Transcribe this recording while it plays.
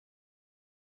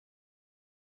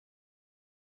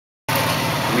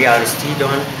We are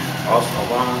students of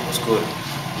Obama School.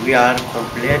 We are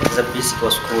complete the basic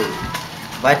school,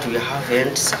 but we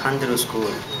haven't secondary school.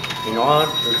 In all,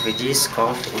 refugees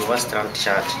come in Western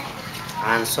Church,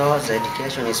 and so the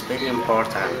education is very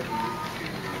important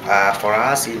for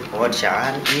us in Odisha.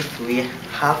 And if we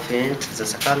haven't the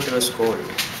secondary school,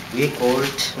 we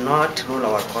could not rule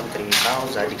our country without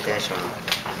the education.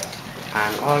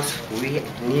 And also, we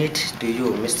need to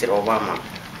you, Mr. Obama,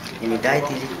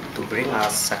 immediately to bring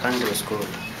us secondary school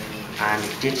and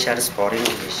teachers for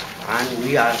English. And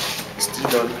we are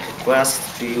still on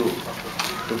request to you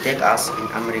to take us in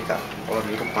America or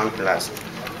European class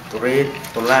to read,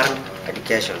 to learn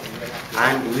education.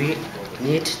 And we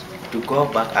need to go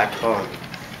back at home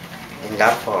in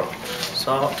Darfur.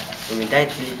 So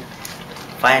immediately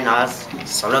find us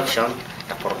solution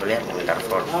the problem in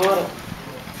Darfur.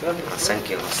 Thank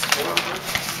you.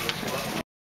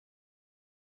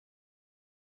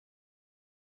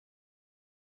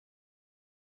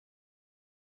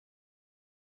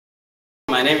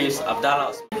 My name is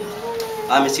Abdal.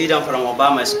 I'm a student from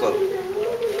Obama School.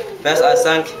 First, I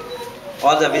thank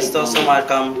all the visitors who might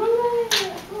come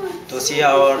to see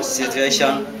our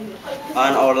situation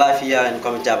and our life here in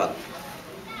Comfortable.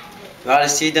 We are a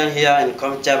student here in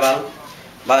Comfortable,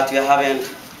 but we haven't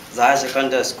the high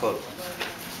secondary school.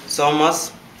 So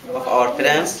most of our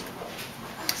friends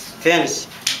finished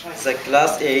the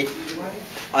class 8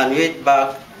 and went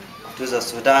back to the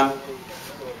Sudan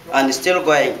and still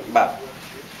going back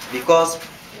because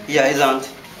here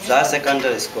isn't the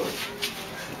secondary school.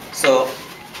 So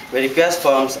we request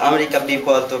from American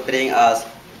people to bring us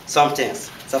some things.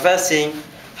 The first thing,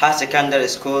 high secondary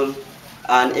school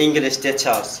and English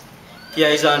teachers. Here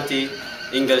isn't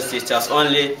English teachers,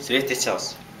 only 3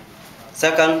 teachers.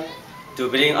 Second, to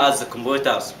bring us the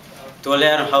computers to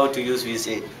learn how to use with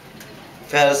it.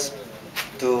 First,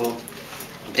 to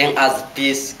bring us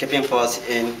peacekeeping force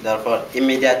in Darfur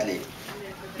immediately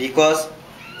because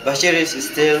Bashir is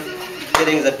still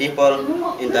killing the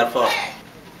people in Darfur.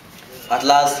 At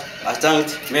last, I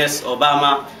thanked Ms.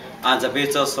 Obama and the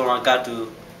people of Sri Lanka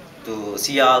to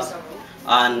see us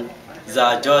and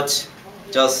the judge,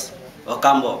 Judge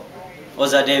Okambo.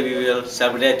 Other day we will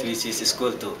celebrate with his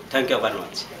school too. Thank you very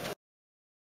much.